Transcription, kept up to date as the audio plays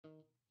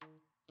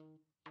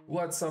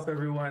What's up,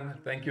 everyone?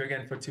 Thank you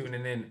again for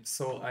tuning in.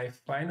 So I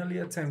finally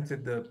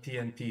attempted the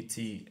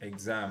PNPT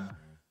exam,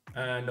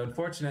 and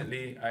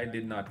unfortunately, I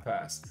did not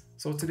pass.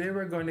 So today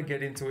we're going to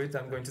get into it.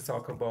 I'm going to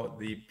talk about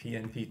the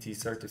PNPT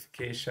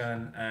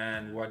certification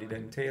and what it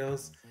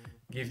entails,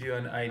 give you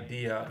an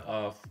idea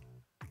of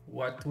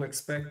what to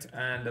expect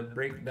and a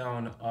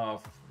breakdown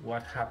of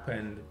what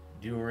happened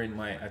during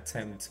my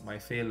attempt, my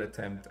failed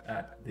attempt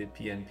at the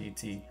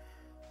PNPT.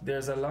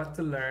 There's a lot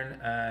to learn,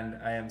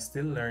 and I am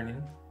still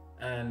learning,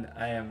 and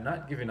I am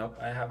not giving up.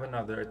 I have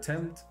another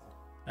attempt,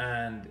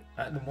 and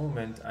at the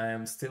moment I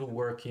am still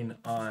working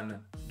on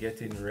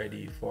getting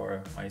ready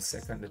for my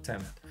second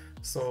attempt.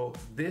 So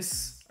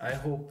this, I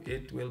hope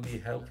it will be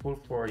helpful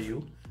for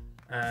you,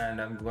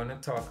 and I'm going to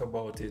talk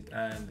about it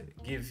and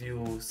give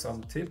you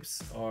some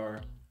tips,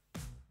 or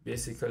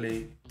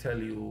basically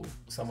tell you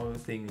some of the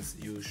things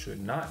you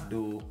should not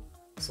do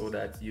so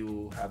that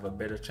you have a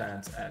better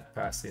chance at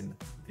passing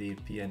the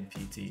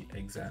PNPT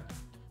exam.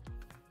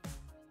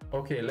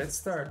 Okay, let's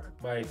start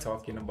by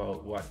talking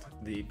about what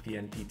the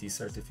PNPT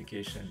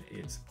certification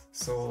is.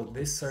 So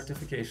this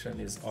certification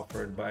is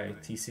offered by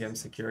TCM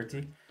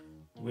Security,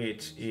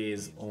 which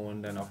is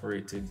owned and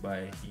operated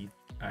by Heath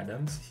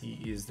Adams.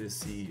 He is the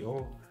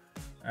CEO,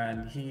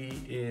 and he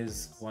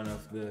is one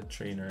of the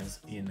trainers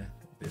in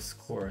this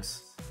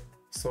course.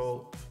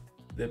 So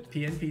the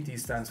PNPT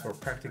stands for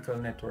Practical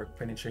Network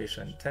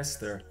Penetration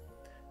Tester,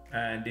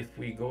 and if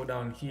we go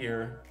down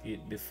here,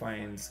 it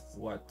defines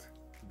what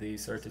the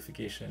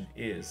certification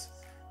is.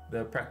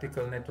 The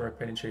Practical Network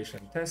Penetration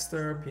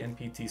Tester,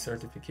 PNPT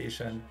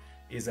certification,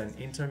 is an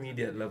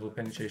intermediate level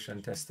penetration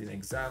testing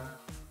exam.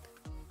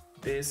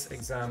 This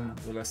exam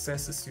will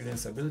assess the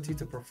student's ability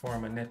to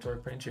perform a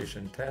network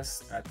penetration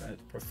test at a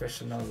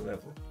professional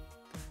level.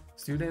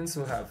 Students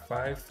will have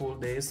 5 full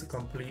days to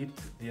complete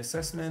the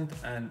assessment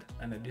and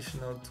an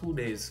additional 2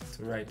 days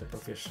to write a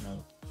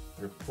professional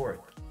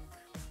report.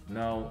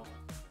 Now,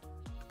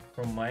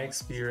 from my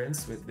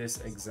experience with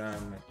this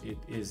exam, it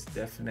is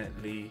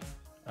definitely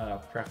a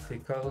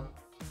practical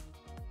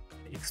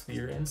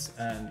experience,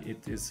 and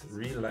it is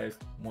real life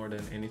more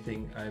than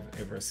anything I've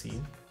ever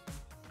seen.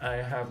 I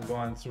have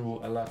gone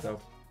through a lot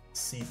of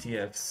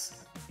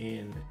CTFs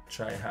in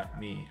Try Hack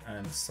Me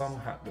and some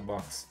Hack the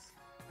Box,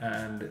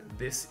 and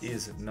this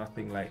is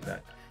nothing like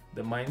that.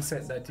 The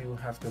mindset that you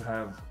have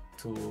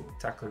to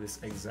tackle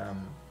this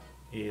exam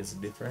is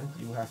different.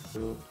 You have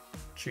to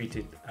treat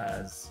it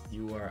as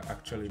you are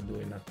actually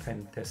doing a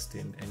pen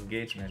testing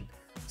engagement.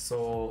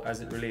 So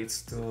as it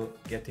relates to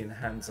getting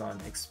hands-on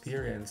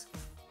experience,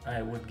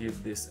 I would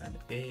give this an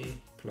A+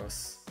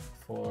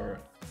 for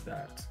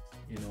that.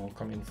 You know,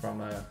 coming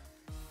from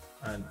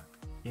an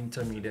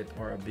intermediate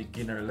or a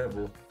beginner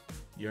level,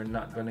 you're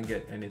not going to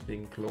get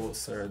anything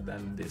closer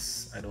than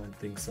this. I don't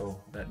think so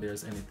that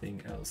there's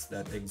anything else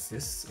that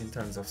exists in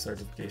terms of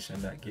certification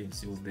that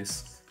gives you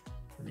this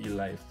real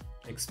life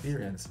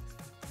experience.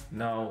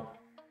 Now,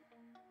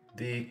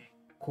 the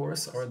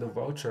course or the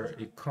voucher,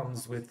 it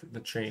comes with the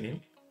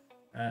training,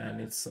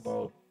 and it's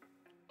about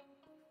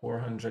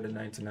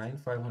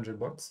 $499,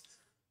 $500,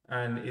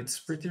 and it's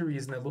pretty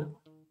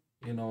reasonable.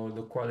 You know,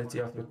 the quality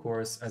of the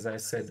course, as I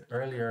said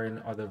earlier in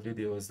other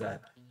videos,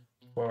 that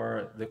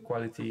for the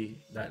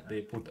quality that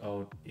they put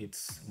out,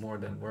 it's more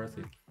than worth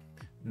it.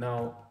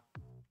 Now,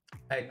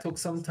 I took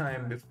some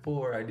time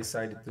before I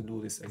decided to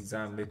do this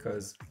exam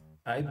because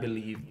I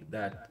believed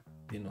that,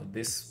 you know,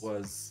 this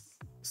was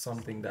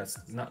something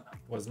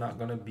was not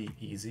going to be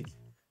easy.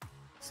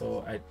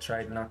 So I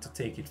tried not to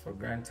take it for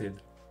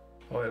granted.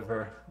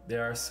 However,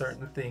 there are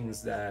certain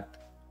things that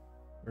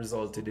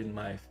resulted in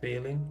my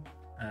failing,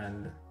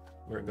 and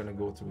we're going to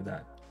go through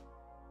that.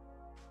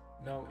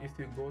 Now, if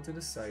you go to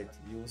the site,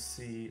 you'll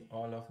see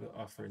all of the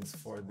offerings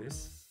for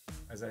this.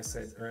 As I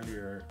said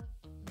earlier,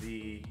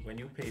 when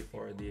you pay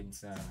for the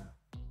exam,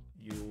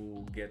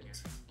 you get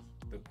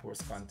the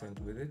course content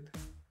with it.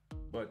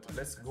 But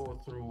let's go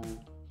through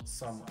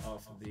some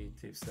of the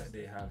tips that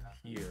they have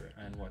here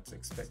and what's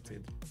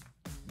expected.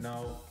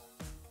 Now,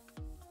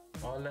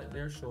 all that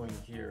they're showing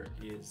here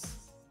is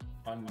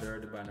under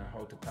the banner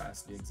how to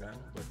pass the exam,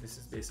 but this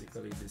is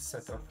basically the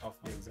setup of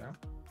the exam.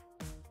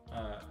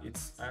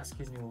 It's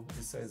asking you,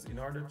 it says, in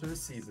order to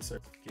receive the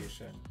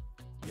certification,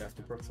 you have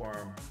to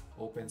perform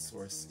open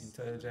source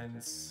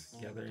intelligence,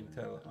 gather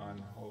intel on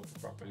how to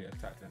properly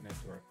attack the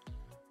network.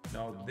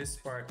 Now, this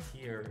part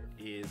here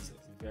is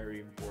very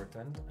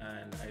important,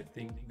 and I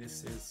think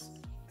this is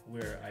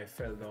where I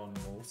fell down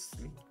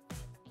mostly.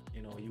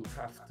 You know, you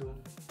have to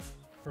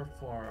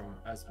perform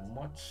as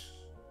much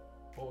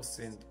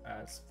OSINT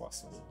as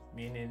possible,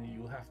 meaning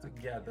you have to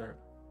gather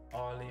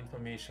all the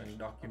information,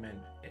 document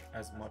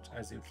as much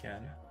as you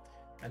can,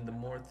 and the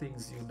more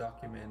things you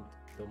document,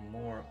 the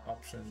more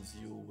options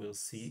you will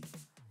see,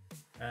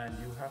 and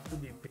you have to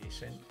be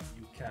patient.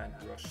 You can't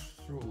rush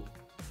through.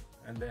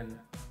 And then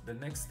the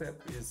next step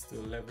is to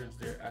leverage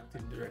their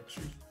Active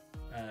Directory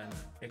and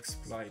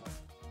exploit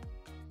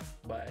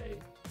by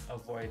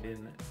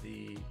avoiding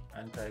the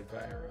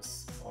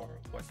antivirus or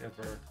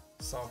whatever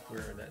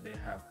software that they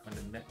have on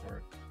the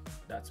network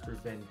that's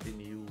preventing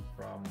you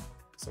from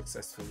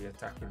successfully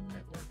attacking the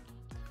network.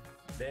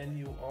 Then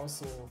you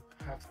also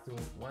have to,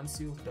 once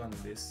you've done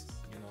this,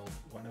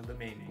 one of the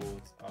main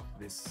goals of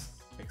this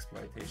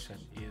exploitation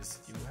is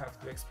you have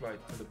to exploit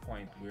to the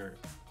point where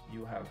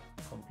you have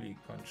complete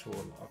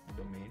control of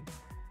the domain,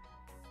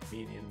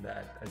 meaning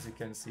that, as you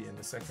can see in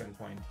the second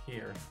point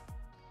here,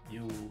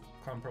 you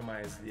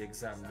compromise the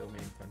exam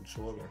domain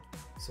controller.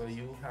 So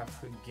you have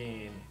to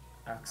gain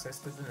access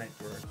to the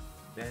network,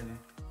 then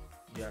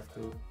you have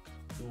to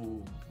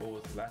do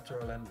both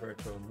lateral and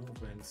vertical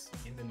movements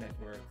in the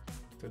network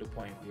to the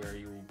point where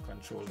you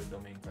control the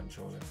domain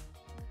controller.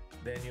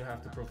 Then you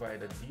have to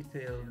provide a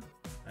detailed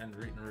and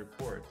written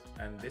report.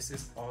 And this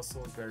is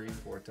also very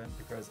important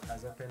because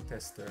as a pen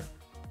tester,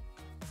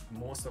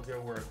 most of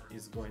your work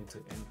is going to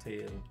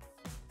entail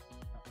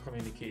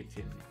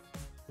communicating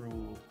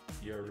through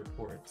your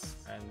reports.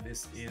 And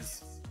this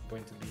is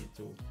going to be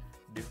to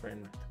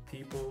different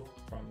people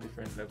from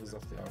different levels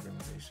of the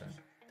organization.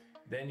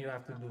 Then you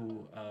have to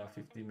do a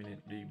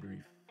 50-minute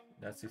debrief.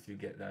 That's if you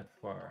get that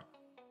far.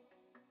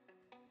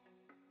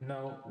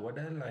 Now, what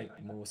I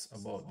like most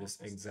about this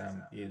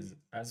exam is,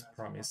 as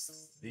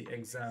promised, the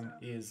exam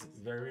is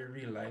very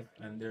real life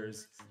and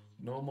there's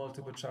no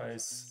multiple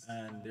choice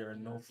and there are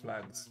no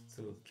flags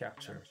to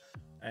capture.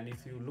 And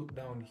if you look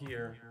down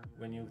here,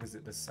 when you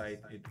visit the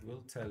site, it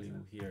will tell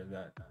you here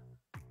that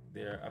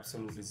there are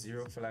absolutely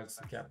 0 flags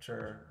to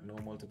capture, no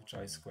multiple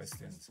choice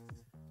questions.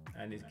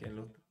 And it can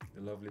look,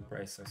 the lovely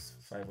price of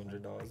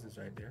 $500 is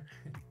right there.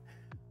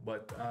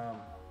 But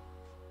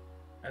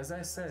as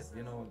I said,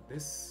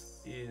 this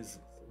is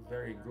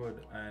very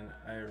good and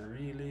I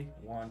really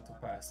want to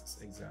pass this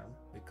exam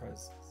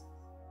because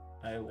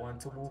I want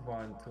to move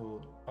on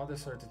to other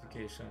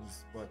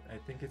certifications, but I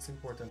think it's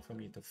important for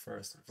me to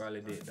first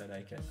validate that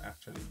I can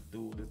actually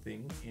do the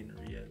thing in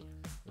real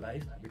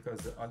life,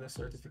 because the other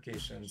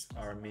certifications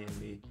are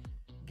mainly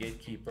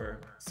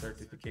gatekeeper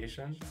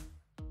certification.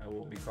 I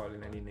won't be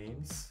calling any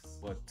names,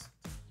 but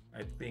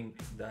I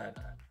think that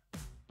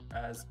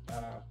as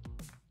a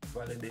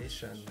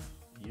validation,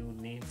 you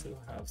need to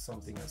have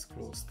something as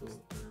close to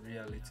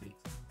reality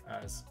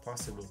as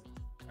possible.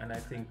 And I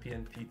think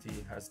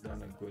PNPT has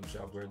done a good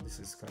job where this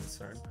is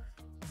concerned.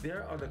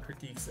 There are other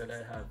critiques that I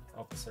have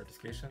of the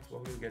certifications,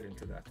 but we'll get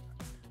into that.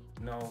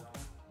 Now,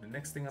 the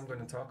next thing I'm going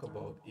to talk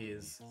about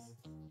is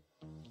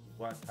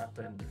what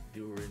happened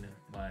during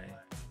my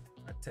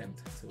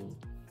attempt to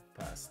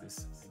pass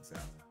this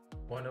exam.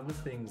 One of the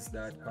things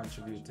that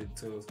contributed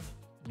to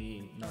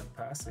me not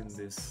passing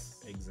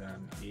this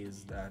exam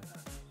is that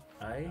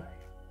I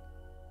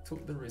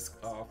took the risk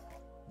of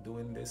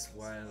doing this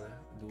while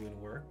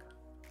doing work,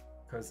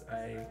 because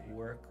I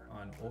work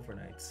on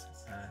overnights,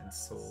 and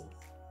so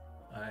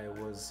I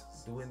was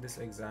doing this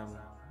exam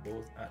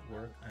both at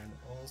work and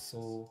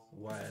also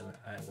while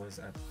I was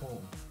at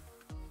home.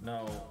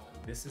 Now,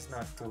 this is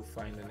not to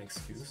find an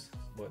excuse,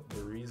 but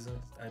the reason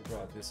I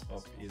brought this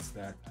up is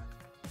that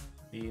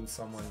being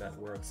someone that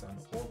works on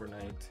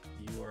overnight,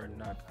 you are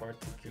not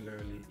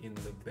particularly in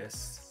the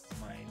best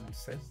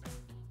mindset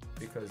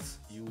because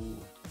you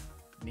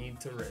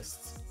need to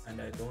rest, and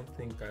I don't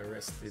think I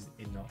rested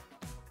enough,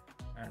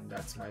 and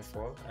that's my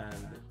fault.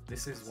 And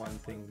this is one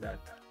thing that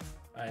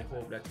I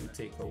hope that you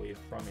take away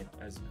from it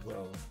as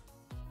well.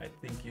 I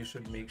think you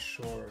should make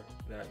sure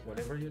that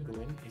whatever you're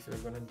doing, if you're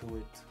going to do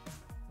it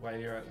while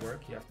you're at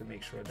work, you have to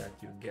make sure that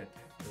you get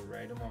the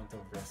right amount of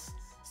rest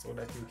so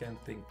that you can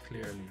think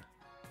clearly.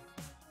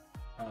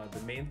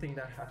 The main thing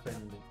that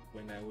happened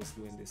when I was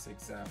doing this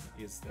exam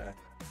is that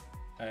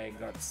I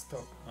got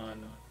stuck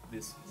on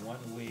this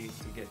one way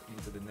to get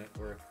into the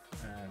network,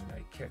 and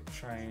I kept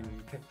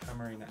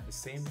hammering at the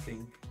same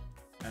thing,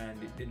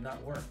 and it did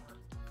not work.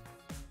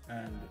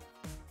 And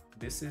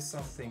this is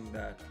something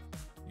that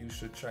you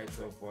should try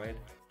to avoid.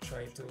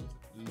 Try to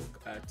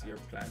look at your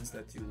plans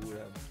that you would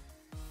have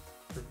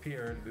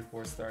prepared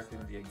before starting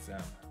the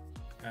exam.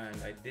 And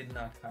I did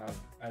not have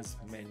as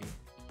many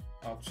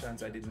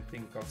options. I didn't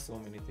think of so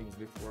many things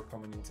before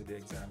coming into the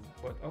exam.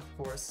 But of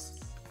course,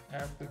 I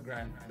have to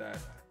grant that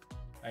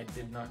I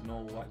did not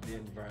know what the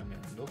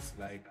environment looks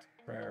like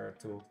prior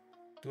to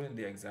doing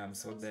the exam.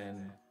 So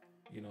then,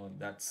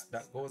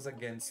 that goes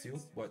against you.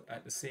 But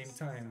at the same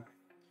time,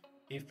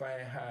 if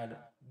I had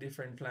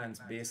different plans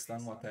based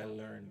on what I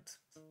learned,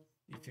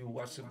 if you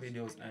watch the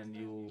videos and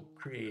you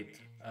create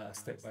a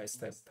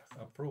step-by-step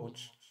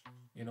approach,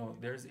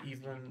 there's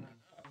even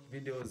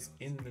videos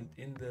in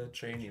the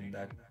training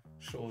that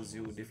shows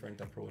you different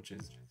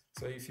approaches.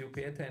 So if you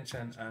pay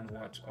attention and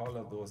watch all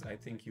of those, I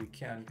think you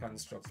can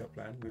construct a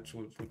plan which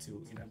will put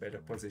you in a better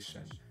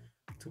position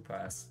to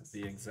pass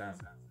the exam.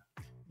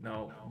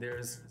 Now,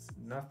 there's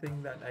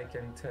nothing that I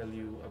can tell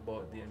you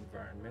about the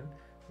environment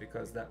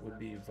because that would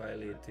be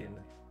violating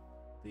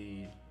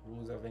the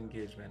rules of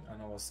engagement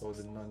and also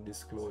the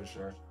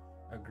non-disclosure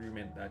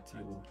agreement that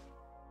you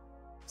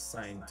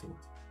sign to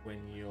when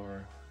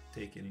you're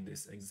taking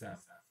this exam.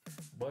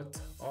 But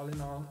all in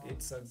all,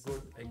 it's a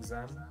good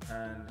exam,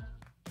 and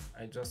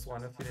I just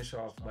want to finish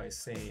off by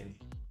saying,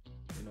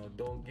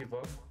 don't give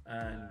up,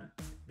 and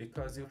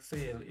because you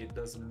fail, it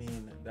doesn't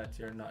mean that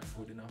you're not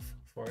good enough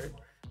for it.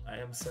 I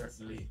am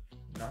certainly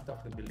not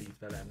of the belief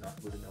that I'm not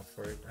good enough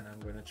for it, and I'm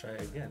going to try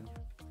again.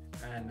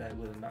 And I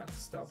will not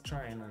stop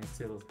trying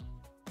until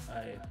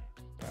I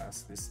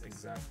pass this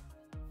exam.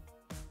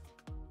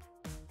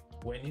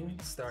 When you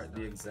start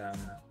the exam,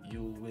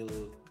 you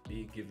will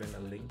be given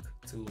a link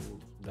to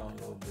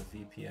download the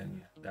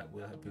VPN that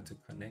will help you to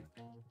connect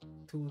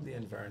to the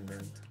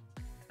environment.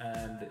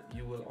 And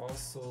you will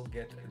also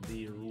get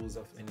the rules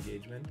of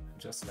engagement,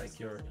 just like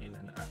you're in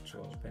an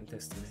actual pen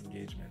testing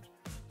engagement.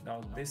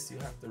 Now this, you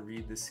have to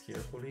read this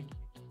carefully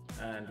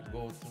and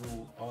go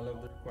through all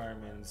of the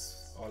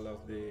requirements, all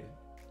of the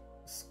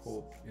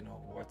scope,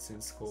 what's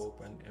in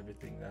scope and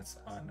everything that's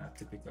on a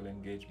typical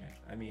engagement.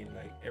 I mean,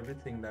 like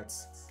everything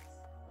that's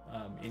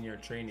in your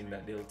training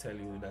that they'll tell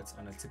you that's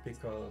on a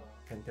typical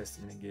pen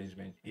testing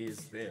engagement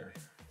is there.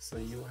 So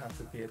you have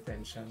to pay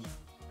attention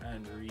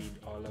and read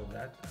all of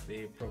that.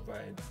 They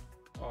provide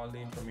all the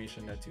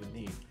information that you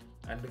need.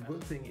 And the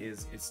good thing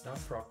is it's not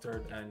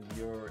proctored, and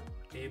you're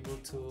able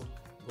to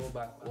go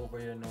back over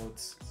your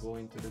notes, go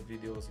into the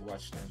videos,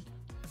 watch them.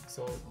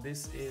 So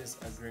this is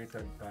a great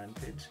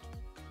advantage.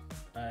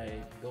 I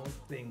don't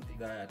think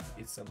that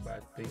it's a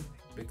bad thing,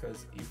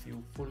 because if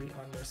you fully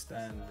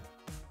understand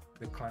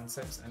the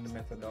concepts and the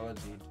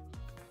methodology,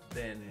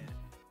 then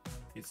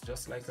it's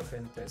just like a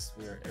pen test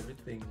where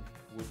everything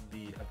would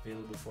be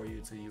available for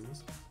you to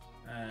use.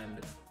 And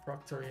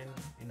proctoring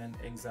in an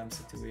exam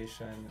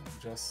situation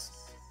just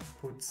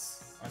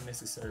puts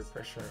unnecessary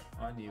pressure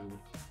on you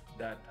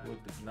that would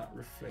not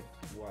reflect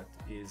what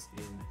is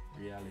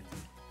in reality.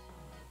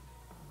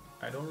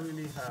 I don't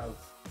really have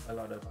a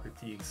lot of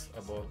critiques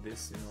about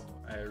this.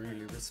 I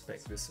really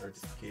respect this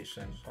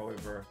certification.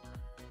 However,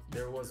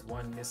 there was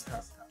one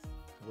mishap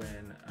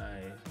when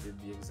I did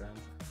the exam.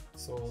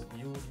 So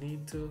you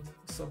need to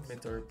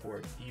submit a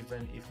report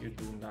even if you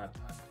do not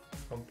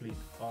complete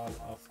all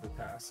of the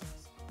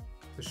tasks,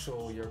 to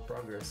show your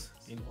progress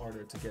in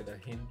order to get a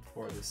hint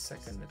for the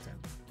second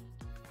attempt.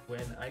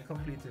 When I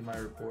completed my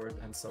report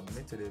and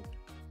submitted it,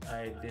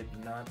 I did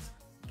not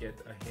get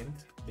a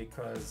hint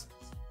because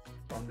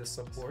from the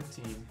support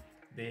team,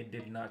 they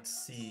did not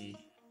see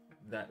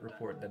that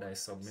report that I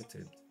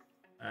submitted.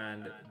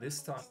 And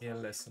this taught me a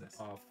lesson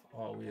of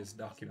always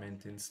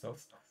documenting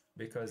stuff,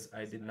 because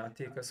I did not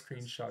take a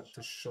screenshot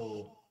to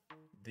show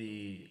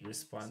the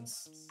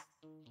response,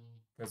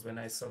 because when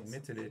I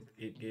submitted it,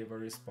 it gave a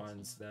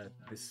response that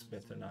this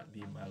better not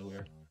be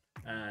malware.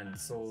 And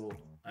so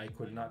I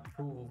could not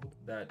prove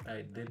that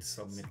I did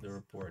submit the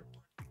report.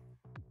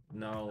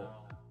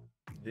 Now,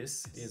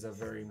 this is a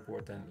very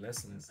important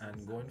lesson,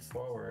 and going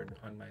forward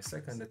on my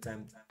second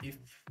attempt,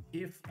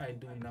 if I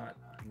do not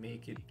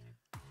make it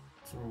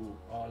through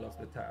all of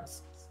the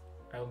tasks,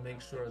 I'll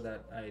make sure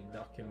that I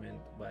document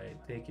by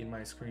taking my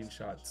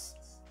screenshots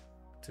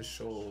to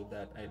show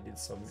that I did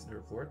submit the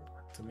report,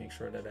 to make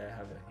sure that I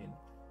have a hint.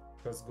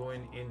 Because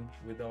going in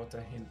without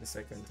a hint the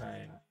second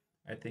time,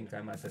 I think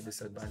I'm at a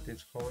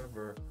disadvantage.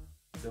 However,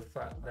 the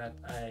fact that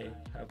I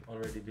have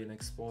already been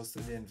exposed to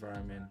the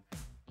environment,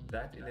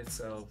 that in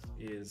itself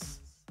is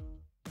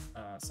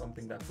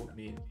something that put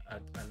me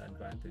at an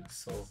advantage.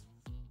 So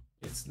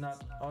it's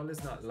not, all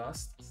is not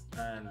lost,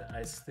 and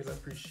I still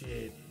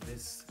appreciate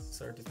this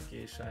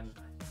certification,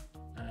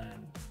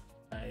 and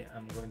I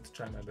am going to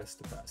try my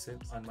best to pass it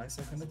on my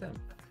second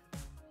attempt.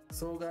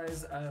 So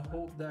guys, I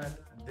hope that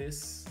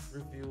this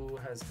review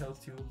has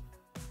helped you,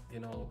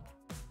 in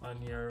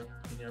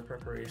your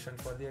preparation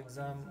for the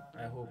exam.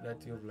 I hope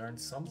that you've learned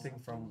something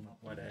from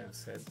what I have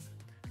said.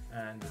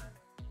 And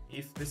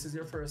if this is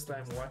your first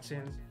time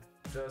watching,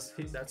 just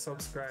hit that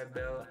subscribe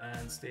bell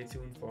and stay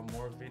tuned for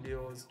more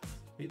videos.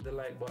 Hit the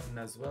like button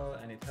as well,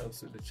 and it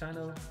helps with the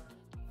channel.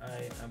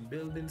 I am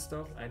building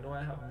stuff. I know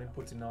I haven't been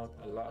putting out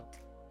a lot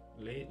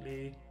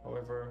lately.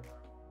 However,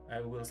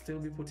 I will still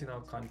be putting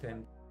out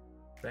content.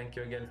 Thank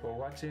you again for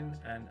watching,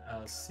 and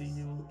I'll see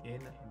you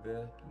in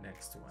the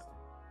next one.